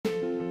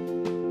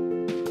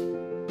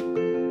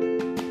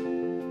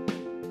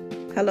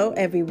Hello,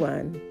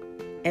 everyone,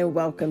 and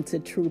welcome to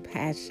True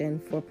Passion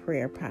for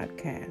Prayer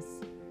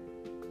podcast.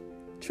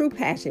 True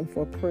Passion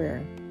for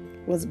Prayer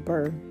was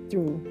birthed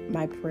through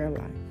my prayer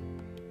life,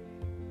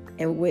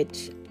 in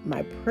which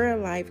my prayer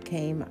life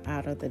came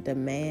out of the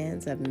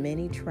demands of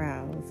many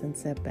trials and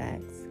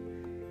setbacks,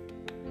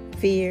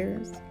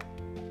 fears,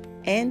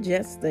 and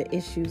just the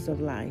issues of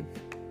life.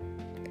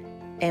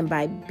 And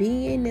by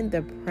being in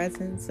the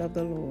presence of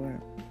the Lord,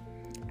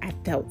 I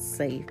felt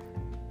safe.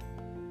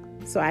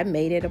 So I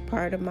made it a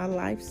part of my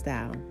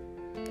lifestyle.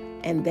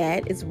 And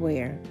that is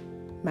where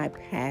my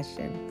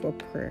passion for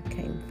prayer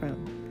came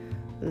from.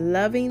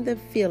 Loving the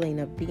feeling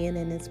of being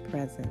in His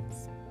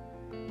presence,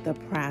 the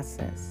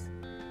process,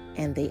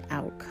 and the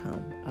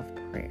outcome of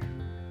prayer.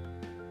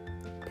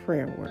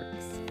 Prayer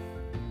works.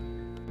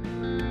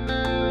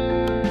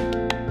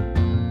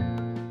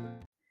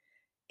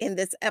 In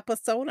this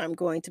episode, I'm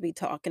going to be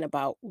talking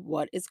about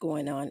what is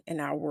going on in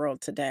our world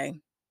today,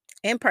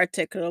 and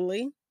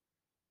particularly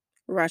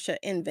Russia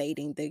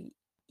invading the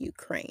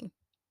Ukraine.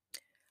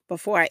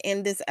 Before I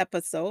end this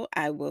episode,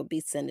 I will be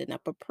sending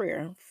up a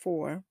prayer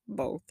for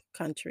both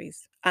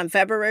countries. On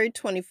February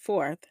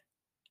 24th,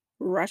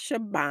 Russia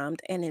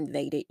bombed and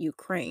invaded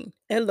Ukraine.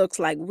 It looks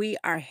like we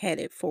are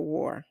headed for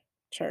war,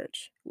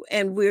 church.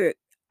 And we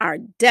are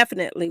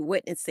definitely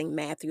witnessing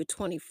Matthew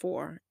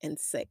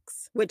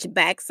 24:6, which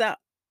backs up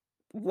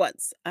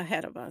what's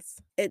ahead of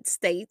us. It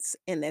states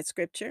in that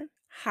scripture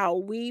how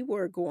we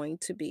were going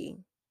to be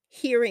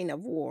hearing of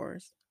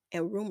wars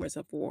and rumors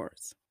of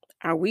wars.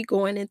 Are we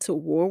going into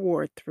World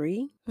War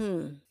III?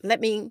 Let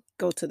me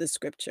go to the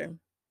scripture.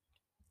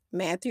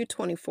 Matthew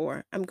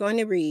 24. I'm going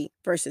to read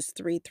verses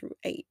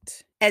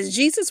 3-8. As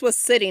Jesus was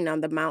sitting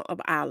on the Mount of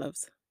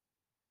Olives,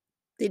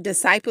 the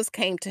disciples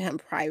came to him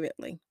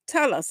privately.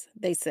 Tell us,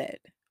 they said,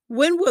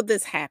 when will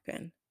this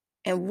happen?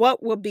 And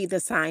what will be the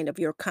sign of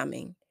your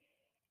coming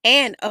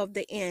and of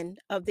the end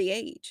of the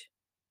age?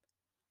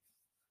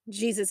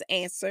 Jesus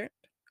answered,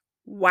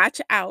 watch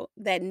out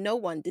that no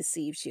one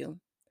deceives you.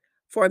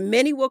 For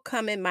many will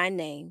come in my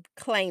name,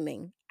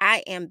 claiming,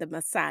 I am the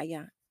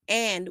Messiah,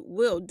 and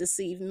will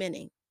deceive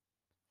many.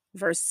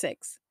 Verse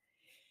 6.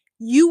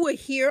 You will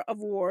hear of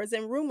wars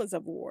and rumors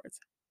of wars,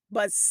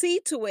 but see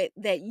to it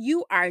that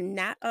you are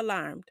not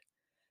alarmed.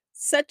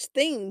 Such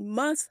things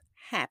must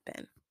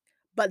happen,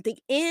 but the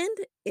end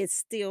is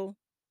still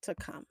to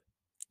come.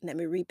 Let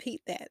me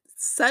repeat that.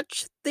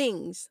 Such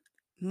things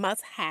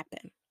must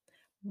happen,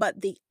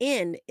 but the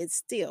end is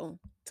still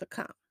to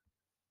come.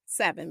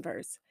 7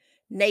 verse.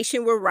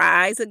 Nation will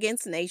rise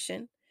against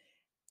nation,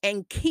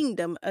 and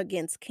kingdom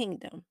against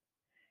kingdom.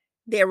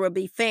 There will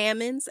be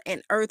famines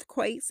and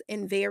earthquakes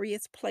in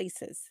various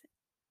places.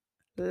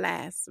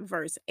 Last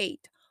verse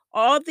 8.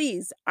 All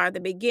these are the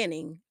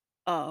beginning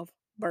of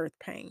birth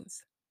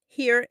pains.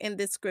 Here in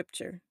this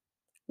scripture,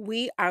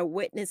 we are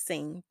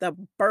witnessing the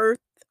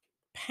birth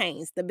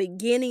pains, the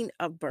beginning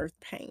of birth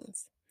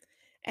pains.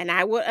 And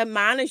I will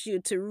admonish you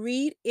to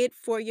read it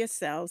for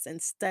yourselves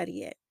and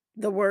study it.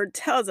 The word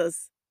tells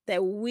us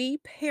that we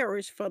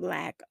perish for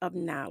lack of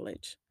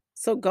knowledge.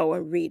 So go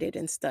and read it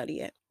and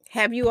study it.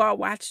 Have you all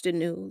watched the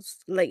news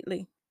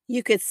lately?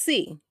 You could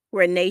see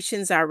where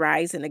nations are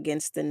rising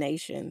against the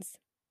nations.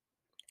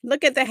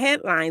 Look at the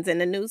headlines in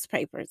the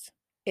newspapers.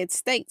 It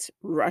states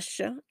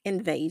Russia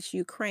invades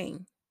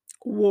Ukraine.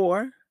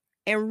 War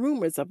and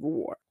rumors of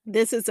war.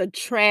 This is a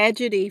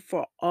tragedy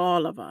for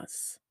all of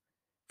us.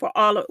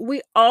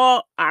 We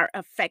all are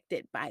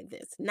affected by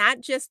this,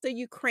 not just the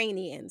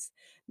Ukrainians,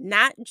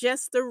 not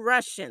just the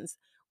Russians.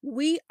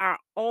 We are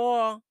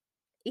all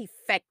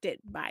affected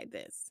by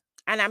this.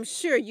 And I'm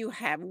sure you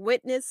have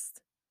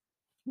witnessed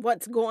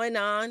what's going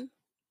on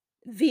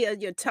via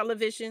your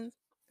television,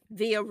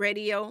 via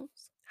radios.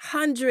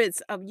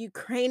 Hundreds of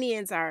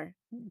Ukrainians are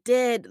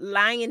dead,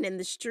 lying in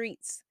the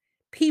streets.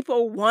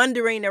 People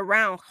wandering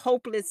around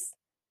hopeless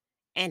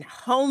and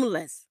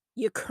homeless.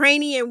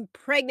 Ukrainian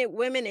pregnant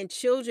women and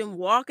children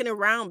walking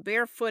around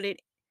barefooted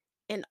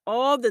in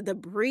all the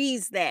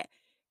debris that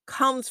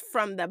comes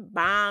from the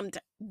bombed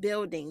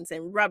buildings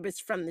and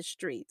rubbish from the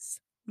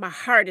streets. My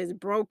heart is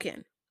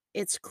broken.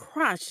 It's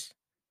crushed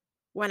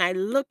when I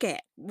look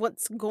at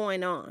what's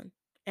going on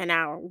in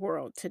our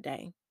world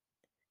today.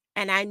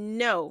 And I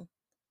know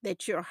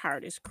that your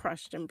heart is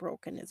crushed and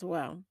broken as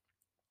well.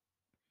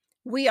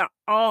 We are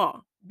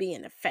all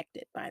being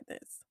affected by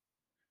this.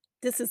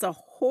 This is a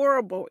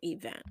horrible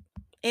event.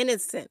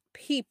 Innocent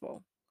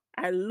people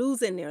are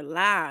losing their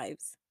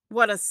lives.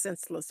 What a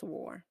senseless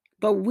war.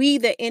 But we,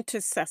 the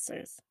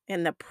intercessors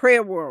and the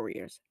prayer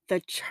warriors,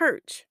 the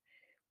church,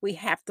 we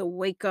have to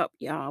wake up,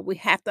 y'all. We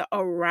have to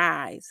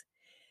arise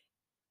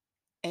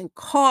and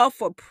call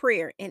for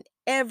prayer in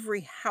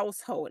every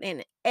household,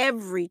 in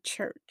every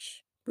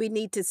church. We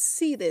need to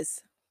see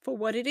this for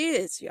what it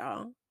is,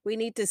 y'all. We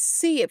need to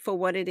see it for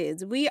what it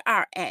is. We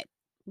are at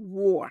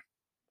war.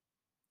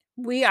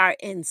 We are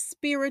in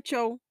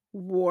spiritual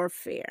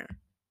warfare.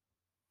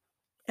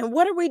 And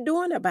what are we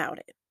doing about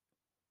it?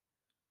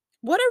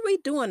 What are we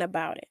doing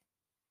about it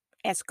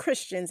as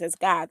Christians, as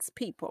God's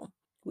people?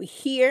 We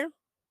hear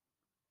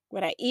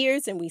with our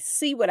ears and we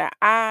see with our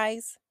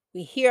eyes.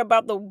 We hear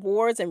about the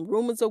wars and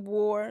rumors of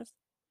wars.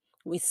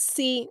 We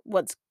see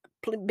what's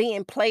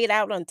being played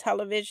out on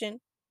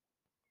television.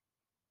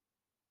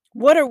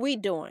 What are we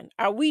doing?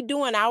 Are we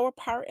doing our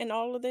part in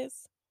all of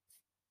this?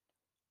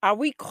 Are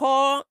we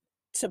called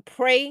to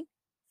pray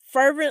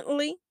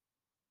fervently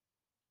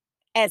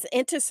as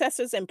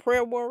intercessors and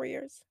prayer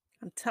warriors?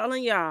 I'm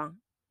telling y'all,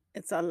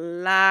 it's a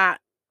lot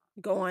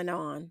going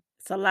on.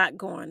 It's a lot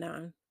going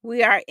on.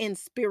 We are in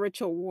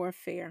spiritual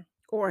warfare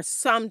or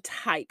some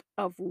type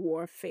of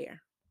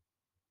warfare,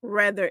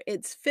 whether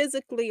it's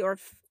physically or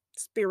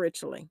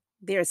spiritually.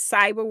 There's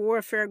cyber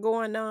warfare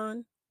going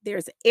on,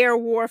 there's air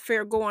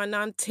warfare going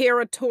on,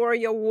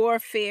 territorial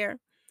warfare,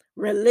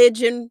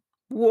 religion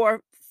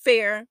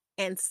warfare,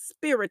 and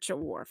spiritual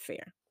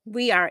warfare.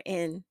 We are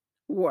in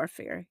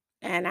warfare.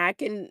 And I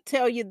can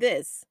tell you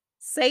this,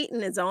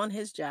 Satan is on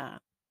his job.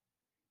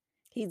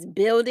 He's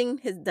building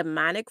his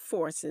demonic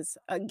forces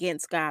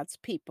against God's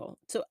people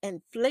to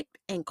inflict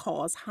and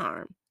cause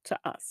harm to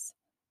us.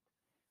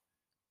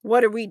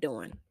 What are we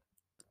doing?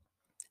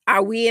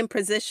 Are we in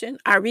position?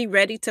 Are we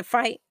ready to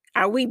fight?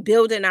 Are we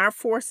building our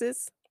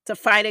forces to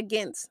fight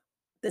against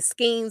the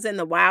schemes and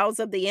the wiles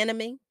of the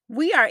enemy?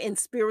 We are in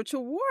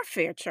spiritual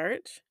warfare,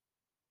 church.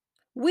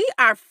 We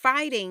are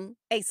fighting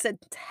a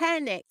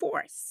satanic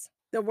force.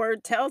 The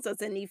word tells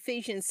us in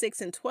Ephesians 6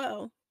 and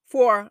 12,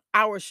 for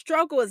our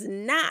struggle is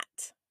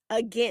not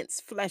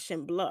against flesh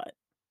and blood.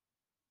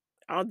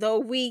 Although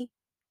we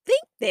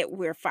think that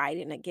we're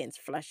fighting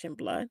against flesh and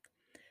blood,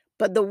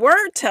 but the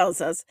word tells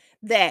us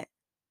that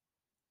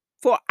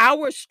for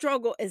our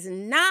struggle is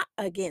not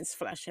against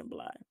flesh and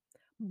blood,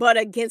 but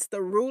against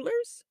the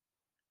rulers,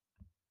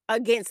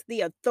 against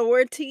the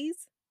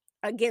authorities,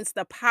 against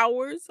the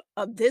powers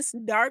of this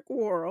dark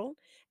world,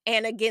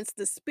 and against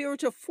the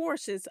spiritual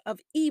forces of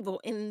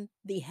evil in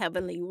the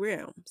heavenly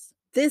realms.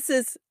 This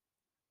is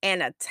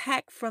an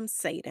attack from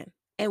Satan,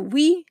 and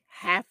we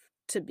have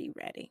to be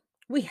ready.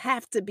 We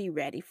have to be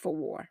ready for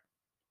war,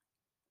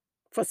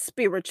 for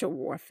spiritual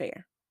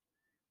warfare.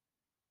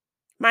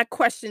 My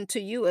question to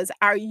you is,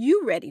 are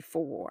you ready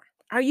for war?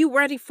 Are you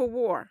ready for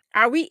war?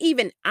 Are we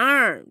even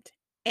armed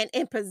and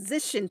in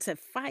position to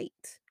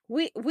fight?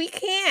 We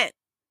can't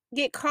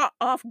get caught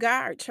off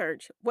guard,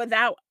 church,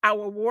 without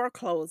our war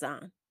clothes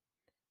on.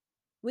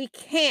 We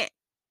can't.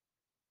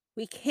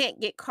 We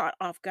can't get caught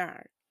off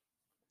guard.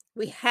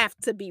 We have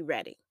to be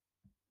ready.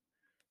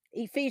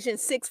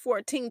 Ephesians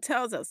 6:14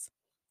 tells us,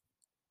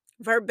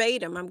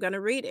 verbatim, I'm going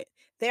to read it.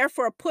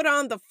 Therefore, put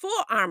on the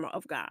full armor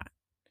of God,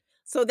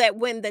 so that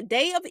when the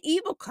day of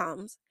evil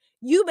comes,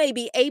 you may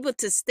be able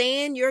to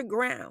stand your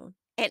ground.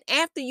 And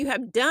after you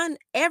have done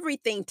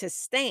everything to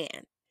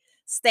stand,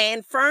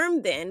 stand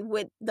firm then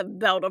with the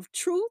belt of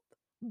truth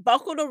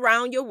buckled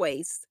around your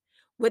waist,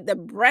 with the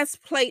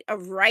breastplate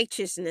of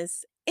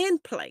righteousness in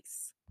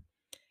place,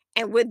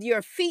 and with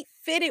your feet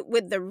fitted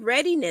with the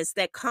readiness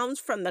that comes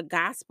from the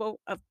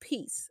gospel of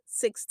peace.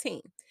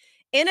 16.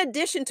 In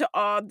addition to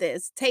all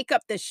this, take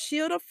up the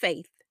shield of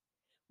faith,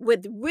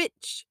 with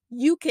which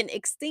you can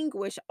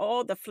extinguish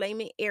all the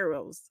flaming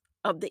arrows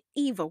of the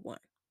evil one.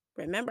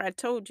 Remember, I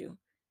told you,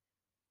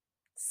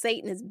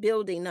 Satan is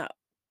building up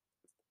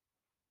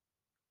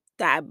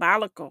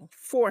diabolical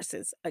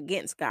forces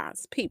against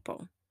God's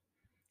people.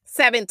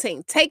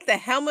 17, take the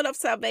helmet of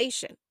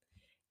salvation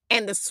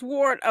and the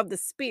sword of the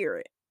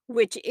Spirit,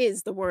 which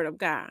is the word of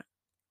God.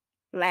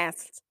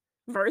 Last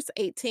verse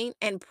 18,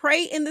 and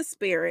pray in the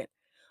Spirit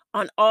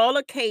on all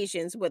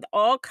occasions with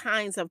all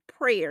kinds of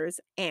prayers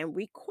and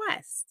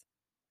requests.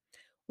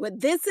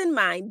 With this in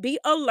mind, be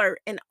alert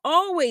and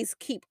always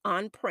keep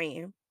on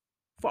praying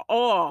for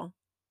all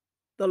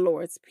the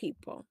Lord's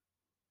people.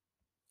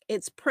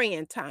 It's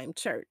praying time,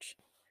 church.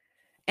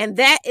 And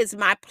that is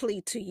my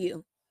plea to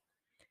you.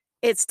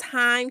 It's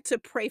time to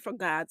pray for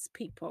God's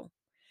people.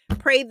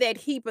 Pray that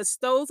He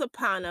bestows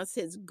upon us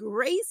His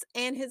grace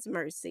and His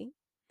mercy,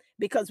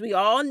 because we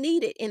all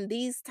need it in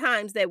these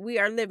times that we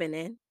are living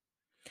in,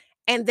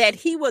 and that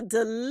He will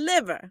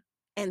deliver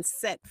and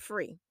set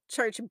free.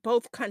 Church,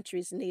 both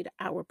countries need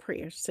our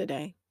prayers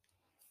today.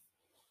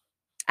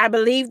 I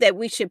believe that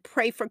we should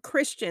pray for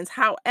Christians.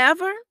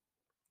 However,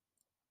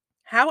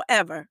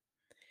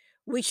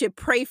 we should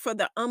pray for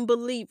the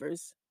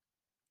unbelievers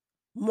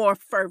more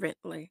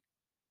fervently,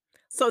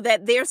 so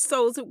that their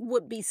souls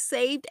would be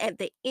saved at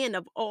the end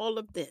of all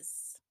of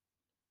this.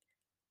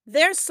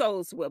 Their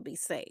souls will be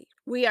saved.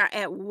 We are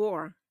at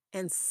war,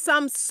 and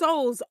some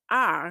souls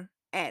are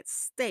at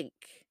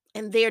stake,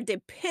 and they're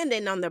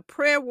dependent on the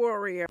prayer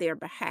warrior on their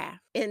behalf.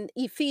 In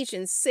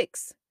Ephesians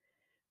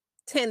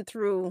 6:10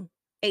 through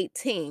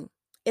 18,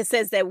 it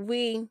says that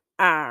we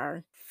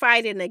are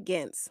fighting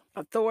against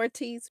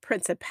authorities,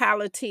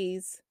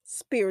 principalities,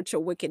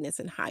 spiritual wickedness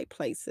in high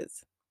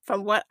places.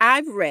 From what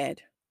I've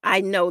read, I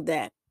know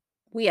that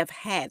we have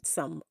had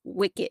some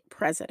wicked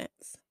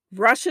presidents.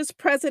 Russia's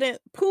President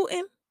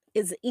Putin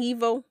is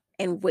evil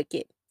and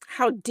wicked.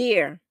 How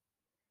dare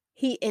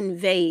he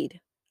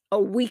invade a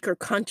weaker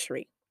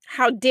country?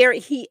 How dare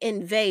he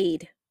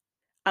invade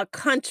a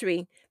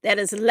country that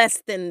is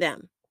less than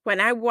them. When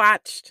I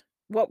watched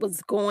what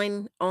was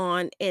going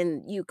on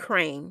in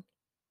Ukraine,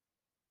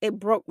 it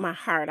broke my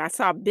heart. I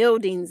saw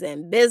buildings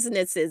and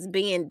businesses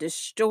being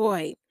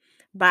destroyed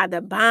by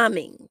the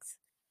bombings.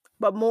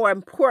 But more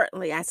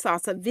importantly, I saw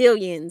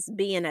civilians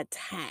being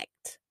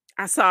attacked.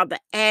 I saw the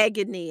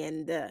agony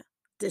and the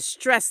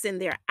distress in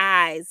their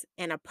eyes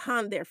and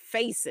upon their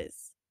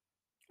faces.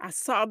 I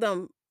saw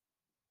them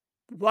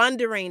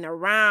wandering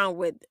around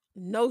with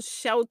no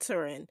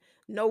shelter and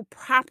no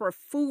proper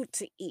food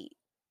to eat.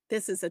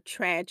 This is a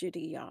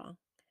tragedy, y'all,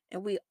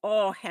 and we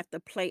all have to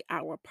play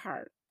our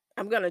part.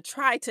 I'm going to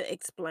try to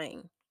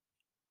explain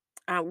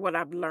what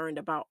I've learned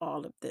about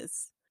all of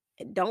this.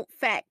 And don't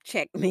fact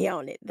check me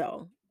on it,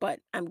 though, but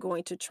I'm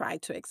going to try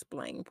to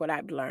explain what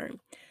I've learned.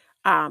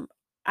 Um,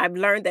 I've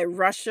learned that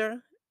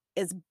Russia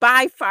is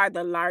by far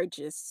the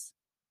largest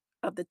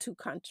of the two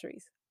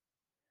countries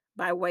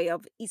by way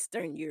of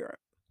Eastern Europe.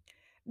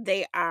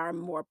 They are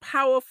more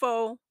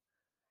powerful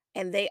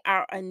and they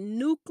are a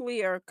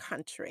nuclear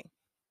country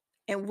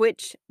in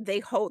which they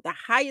hold the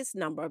highest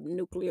number of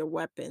nuclear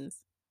weapons.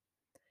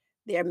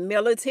 Their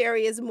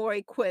military is more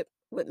equipped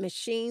with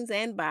machines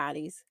and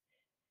bodies.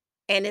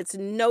 And it's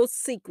no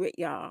secret,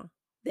 y'all,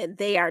 that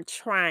they are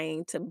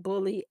trying to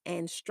bully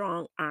and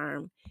strong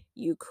arm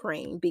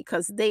Ukraine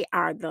because they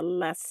are the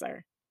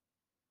lesser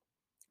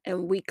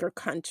and weaker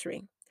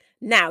country.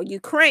 Now,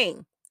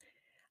 Ukraine,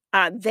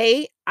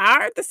 they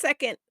are the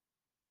second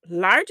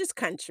largest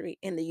country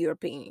in the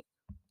European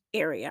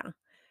area.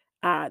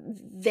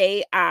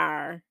 They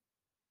are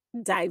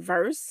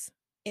diverse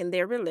in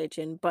their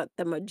religion, but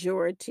the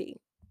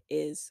majority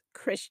is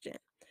Christian.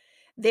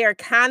 Their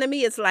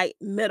economy is like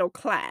middle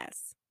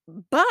class,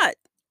 but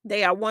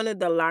they are one of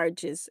the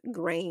largest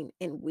grain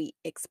and wheat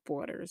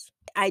exporters.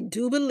 I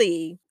do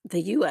believe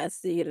the US,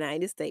 the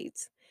United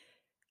States,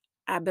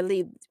 I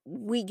believe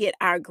we get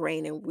our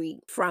grain and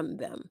wheat from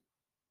them.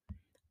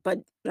 But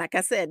like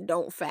I said,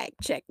 don't fact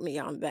check me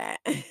on that.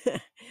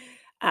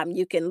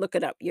 You can look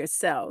it up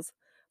yourselves.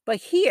 But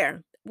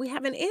here we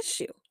have an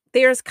issue.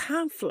 There's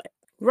conflict.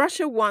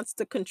 Russia wants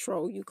to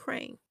control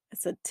Ukraine.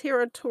 It's a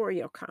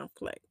territorial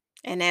conflict.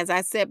 And as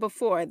I said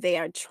before, they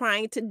are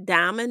trying to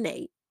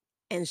dominate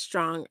and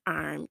strong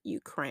arm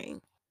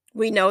Ukraine.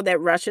 We know that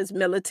Russia's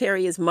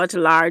military is much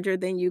larger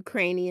than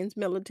Ukrainians'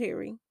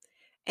 military,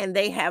 and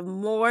they have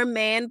more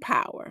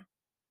manpower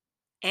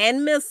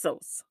and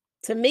missiles.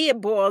 To me,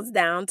 it boils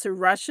down to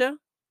Russia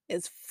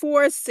is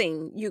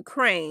forcing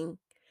Ukraine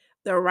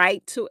the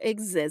right to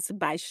exist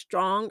by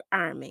strong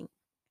arming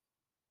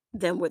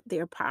them with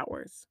their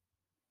powers.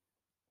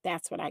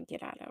 That's what I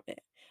get out of it.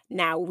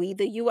 Now, we,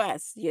 the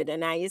US, the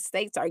United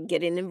States, are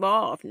getting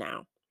involved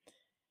now.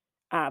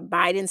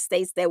 Biden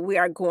states that we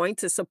are going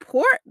to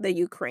support the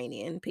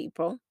Ukrainian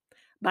people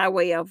by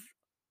way of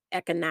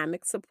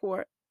economic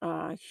support,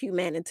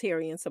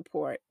 humanitarian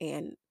support,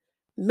 and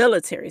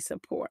military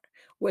support,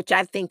 which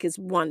I think is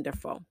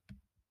wonderful.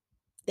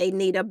 They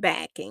need a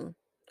backing,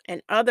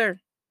 and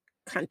other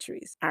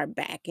countries are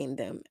backing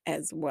them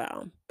as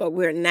well. But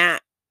we're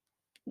not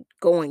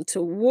going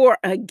to war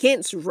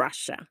against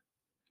Russia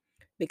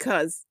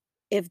because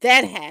if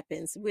that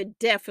happens, we're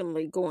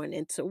definitely going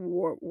into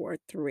World War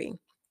III.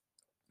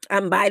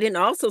 Biden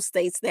also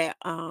states that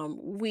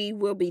we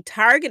will be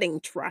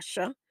targeting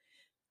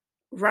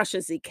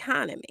Russia's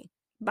economy,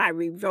 by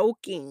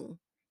revoking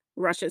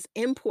Russia's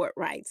import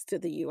rights to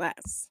the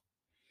U.S.,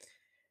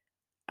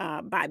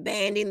 by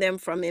banning them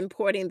from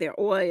importing their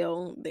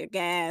oil, their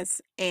gas,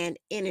 and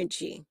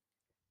energy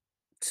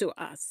to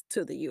us,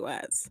 to the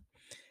U.S.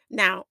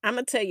 Now, I'm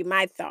going to tell you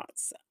my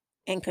thoughts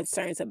and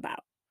concerns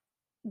about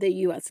the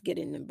U.S.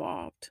 getting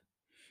involved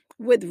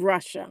with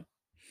Russia.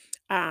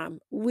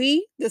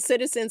 We, the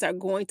citizens, are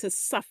going to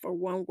suffer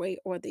one way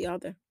or the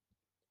other.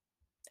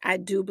 I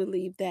do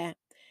believe that.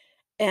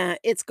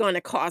 It's going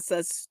to cost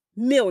us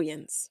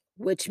millions,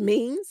 which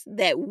means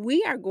that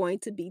we are going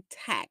to be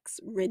taxed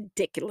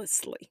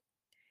ridiculously.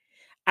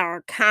 Our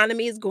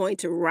economy is going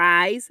to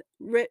rise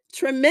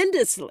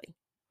tremendously.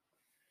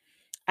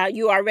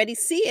 You already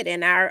see it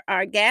in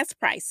our gas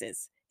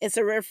prices. It's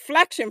a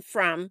reflection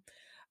from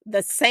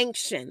the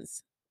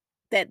sanctions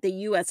that the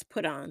U.S.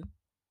 put on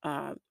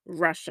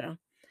Russia.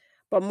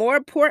 But more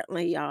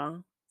importantly,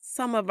 y'all,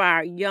 some of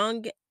our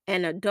young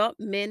and adult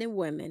men and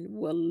women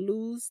will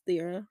lose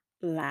their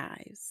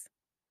lives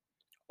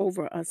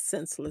over a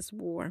senseless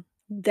war.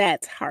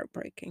 That's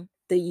heartbreaking.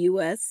 The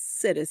U.S.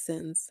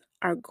 citizens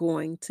are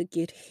going to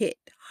get hit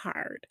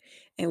hard,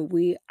 and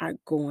we are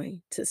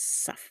going to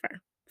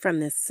suffer from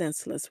this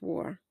senseless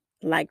war.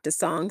 Like the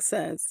song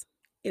says,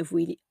 if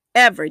we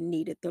ever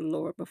needed the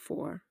Lord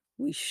before,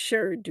 we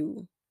sure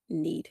do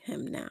need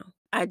him now.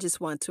 I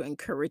just want to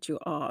encourage you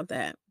all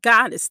that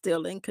God is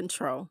still in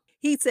control.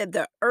 He said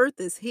the earth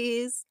is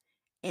his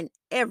and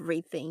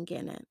everything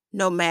in it,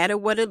 no matter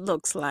what it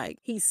looks like.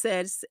 He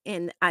says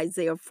in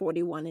Isaiah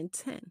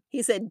 41:10,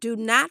 he said, do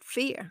not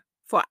fear,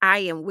 for I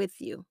am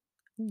with you.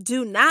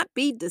 Do not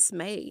be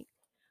dismayed,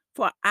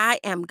 for I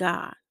am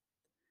God.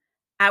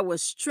 I will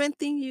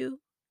strengthen you.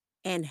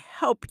 and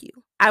help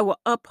you. I will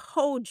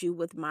uphold you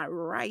with my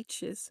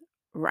righteous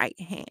right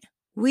hand.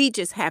 We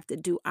just have to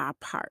do our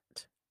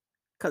part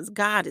because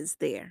God is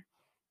there.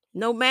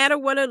 No matter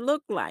what it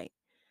looked like,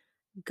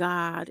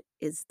 God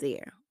is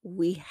there.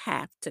 We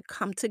have to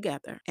come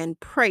together and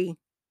pray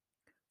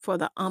for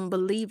the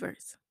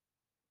unbelievers.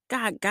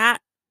 God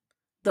got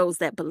those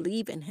that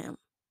believe in him.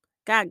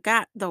 God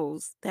got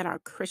those that are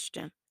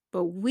Christian.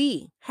 But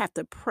we have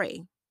to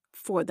pray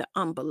for the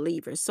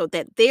unbelievers so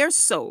that their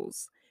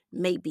souls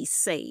may be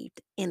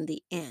saved in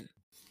the end.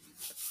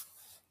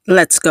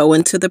 Let's go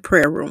into the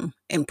prayer room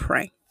and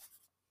pray.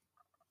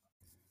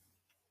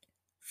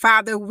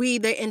 Father, we,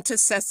 the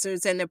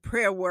intercessors and the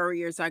prayer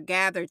warriors, are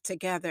gathered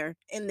together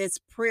in this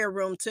prayer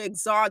room to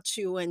exalt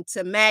you and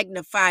to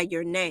magnify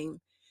your name,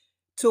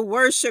 to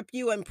worship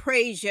you and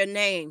praise your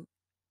name.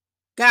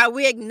 God,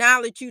 we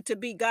acknowledge you to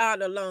be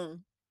God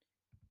alone.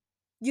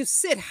 You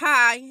sit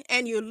high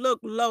and you look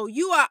low.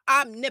 You are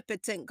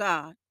omnipotent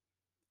God,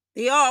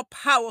 the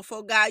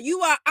all-powerful God. You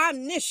are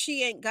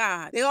omniscient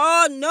God, the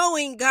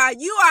all-knowing God.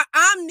 You are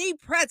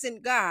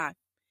omnipresent God.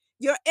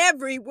 You're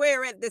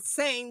everywhere at the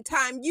same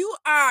time. You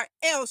are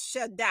El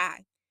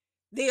Shaddai,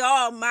 the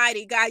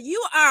Almighty God.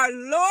 You are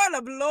Lord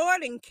of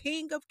Lords and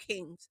King of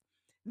Kings.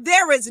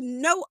 There is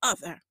no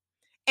other,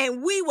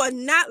 and we will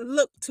not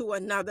look to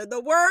another.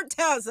 The word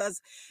tells us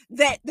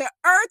that the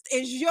earth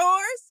is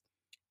yours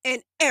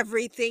and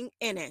everything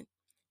in it.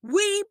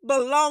 We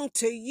belong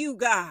to you,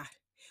 God.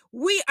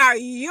 We are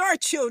your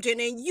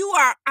children, and you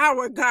are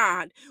our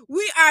God.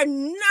 We are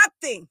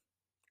nothing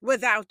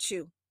without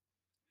you.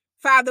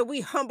 Father, we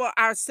humble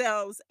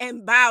ourselves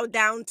and bow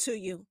down to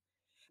you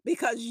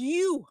because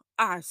you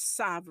are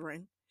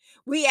sovereign.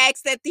 We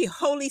ask that the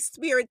Holy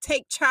Spirit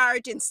take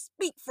charge and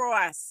speak for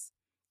us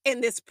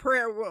in this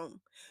prayer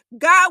room.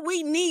 God,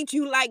 we need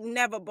you like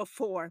never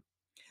before.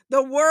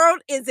 The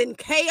world is in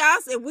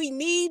chaos and we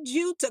need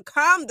you to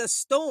calm the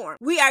storm.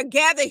 We are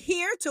gathered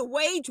here to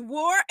wage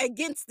war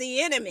against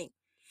the enemy.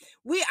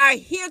 We are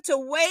here to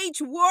wage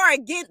war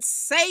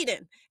against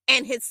Satan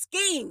and his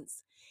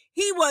schemes.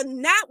 He will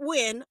not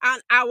win on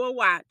our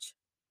watch.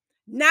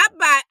 Not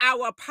by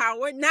our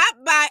power,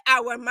 not by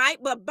our might,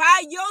 but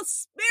by your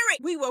spirit,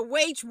 we will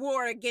wage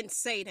war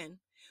against Satan.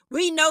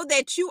 We know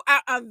that you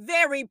are a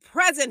very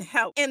present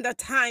help in the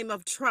time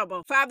of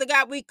trouble. Father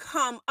God, we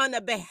come on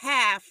the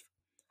behalf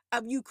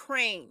of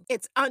Ukraine.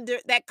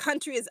 That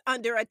country is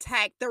under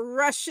attack. The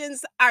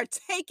Russians are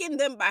taking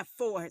them by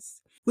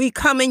force. We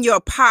come in your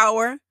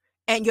power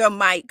and your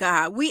might,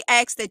 God. We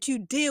ask that you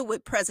deal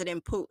with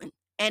President Putin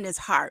and his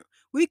heart.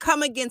 We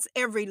come against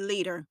every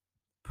leader,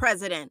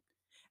 president,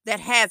 that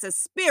has a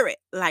spirit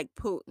like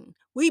Putin.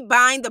 We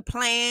bind the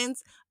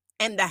plans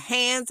and the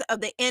hands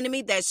of the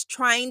enemy that's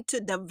trying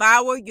to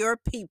devour your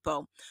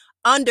people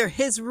under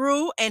his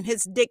rule and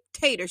his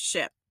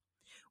dictatorship.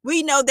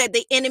 We know that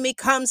the enemy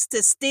comes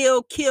to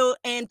steal, kill,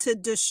 and to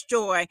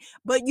destroy,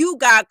 but you,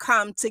 God,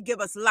 come to give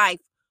us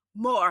life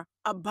more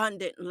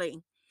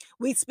abundantly.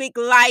 We speak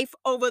life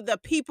over the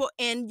people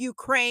in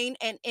Ukraine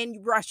and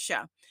in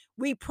Russia.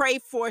 We pray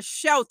for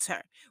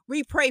shelter.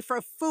 We pray for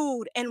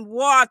food and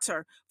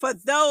water for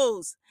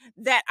those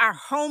that are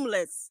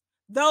homeless,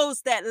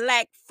 those that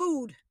lack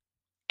food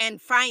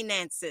and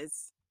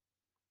finances.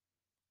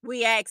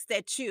 We ask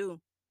that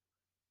you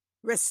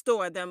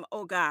restore them,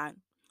 oh God.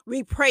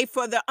 We pray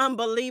for the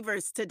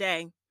unbelievers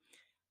today,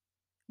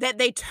 that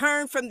they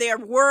turn from their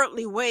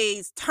worldly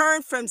ways,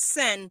 turn from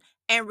sin,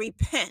 and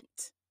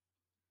repent.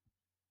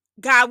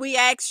 God, we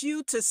ask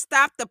you to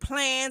stop the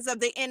plans of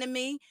the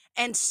enemy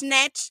and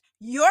snatch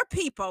your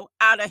people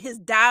out of his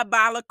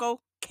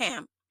diabolical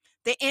camp.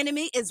 The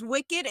enemy is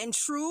wicked and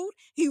shrewd.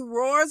 He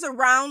roars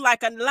around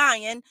like a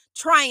lion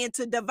trying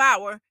to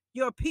devour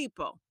your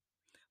people.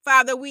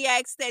 Father, we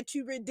ask that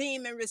you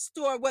redeem and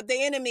restore what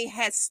the enemy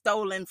has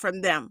stolen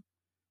from them.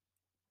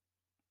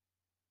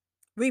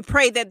 We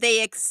pray that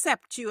they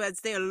accept you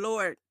as their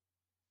Lord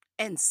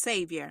and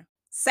Savior.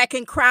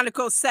 2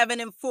 Chronicles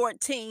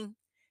 7:14.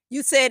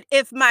 You said,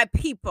 if my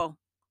people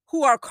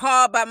who are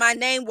called by my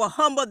name will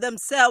humble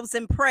themselves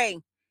and pray,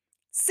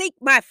 seek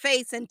my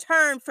face and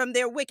turn from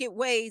their wicked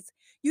ways,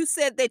 you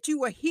said that you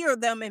will hear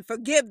them and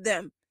forgive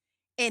them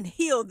and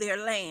heal their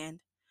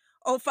land.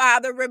 Oh,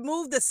 Father,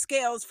 remove the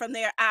scales from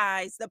their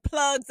eyes, the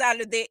plugs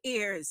out of their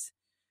ears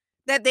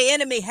that the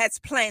enemy has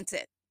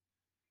planted.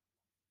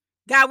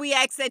 God, we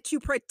ask that you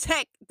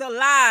protect the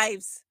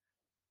lives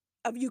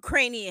of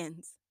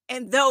Ukrainians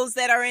and those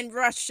that are in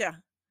Russia,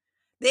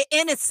 the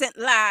innocent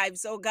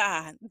lives, oh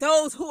God,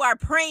 those who are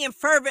praying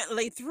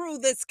fervently through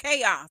this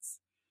chaos,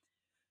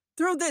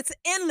 through this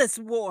endless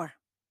war.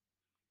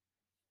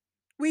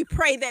 We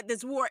pray that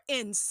this war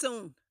ends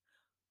soon.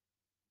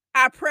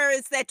 Our prayer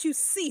is that you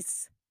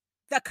cease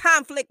the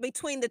conflict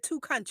between the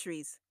two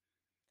countries.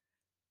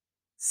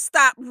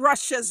 Stop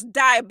Russia's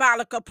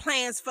diabolical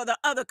plans for the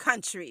other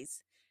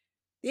countries,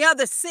 the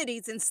other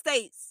cities and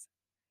states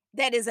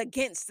that is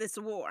against this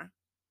war.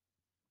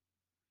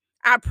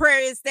 Our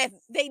prayer is that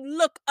they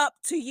look up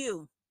to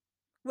you,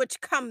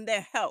 which come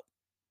their help,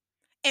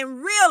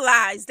 and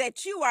realize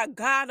that you are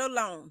God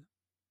alone,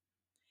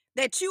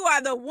 that you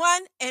are the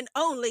one and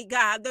only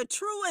God, the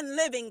true and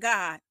living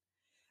God,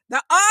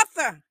 the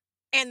author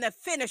and the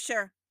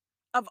finisher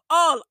of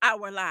all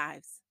our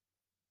lives.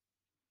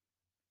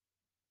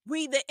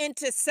 We, the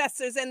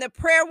intercessors and the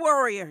prayer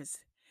warriors,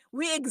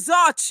 we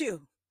exalt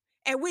you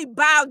and we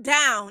bow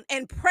down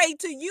and pray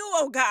to you,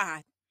 O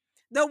God,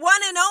 the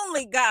one and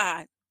only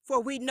God,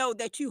 for we know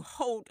that you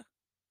hold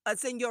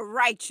us in your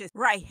righteous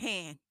right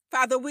hand.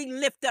 Father, we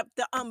lift up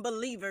the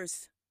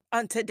unbelievers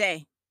on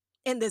today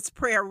in this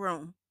prayer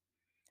room,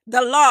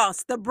 the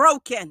lost, the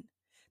broken,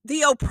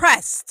 the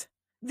oppressed,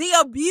 the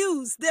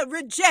abused, the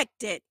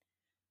rejected,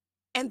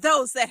 and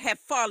those that have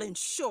fallen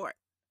short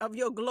of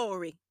your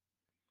glory.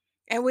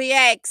 And we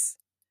ask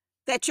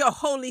that your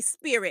Holy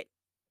Spirit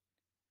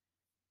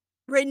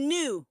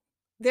renew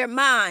their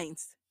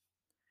minds,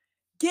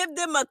 give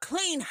them a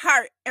clean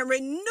heart, and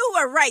renew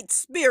a right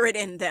spirit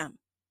in them.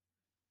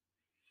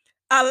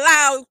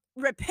 Allow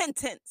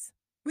repentance.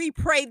 We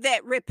pray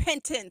that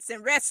repentance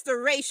and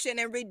restoration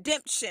and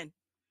redemption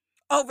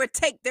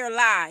overtake their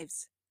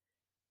lives,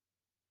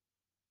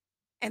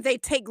 and they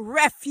take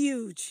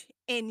refuge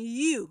in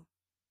you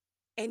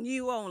and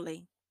you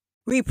only.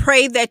 We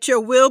pray that your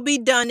will be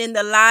done in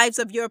the lives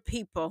of your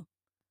people.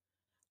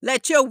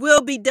 Let your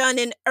will be done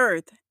in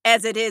earth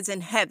as it is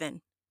in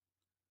heaven.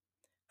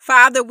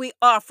 Father, we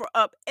offer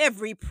up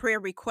every prayer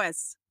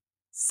request,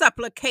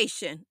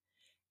 supplication,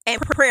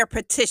 and prayer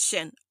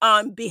petition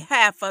on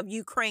behalf of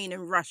Ukraine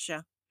and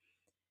Russia.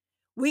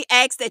 We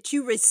ask that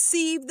you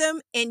receive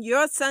them in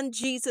your Son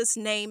Jesus'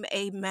 name,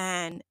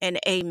 amen and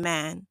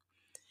amen.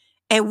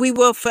 And we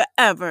will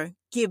forever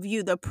give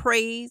you the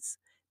praise,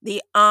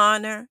 the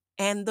honor,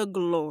 and the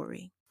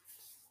glory.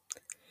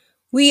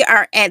 We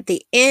are at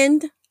the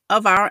end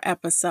of our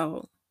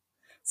episode.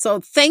 So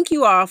thank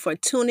you all for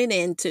tuning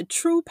in to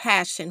True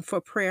Passion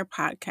for Prayer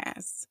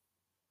Podcast.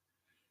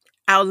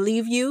 I'll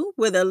leave you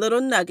with a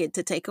little nugget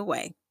to take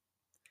away.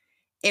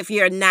 If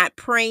you're not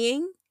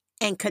praying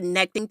and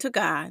connecting to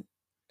God,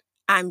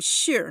 I'm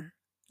sure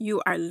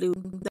you are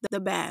losing the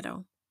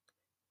battle.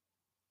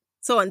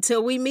 So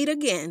until we meet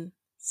again,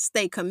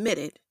 stay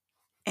committed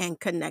and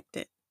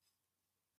connected.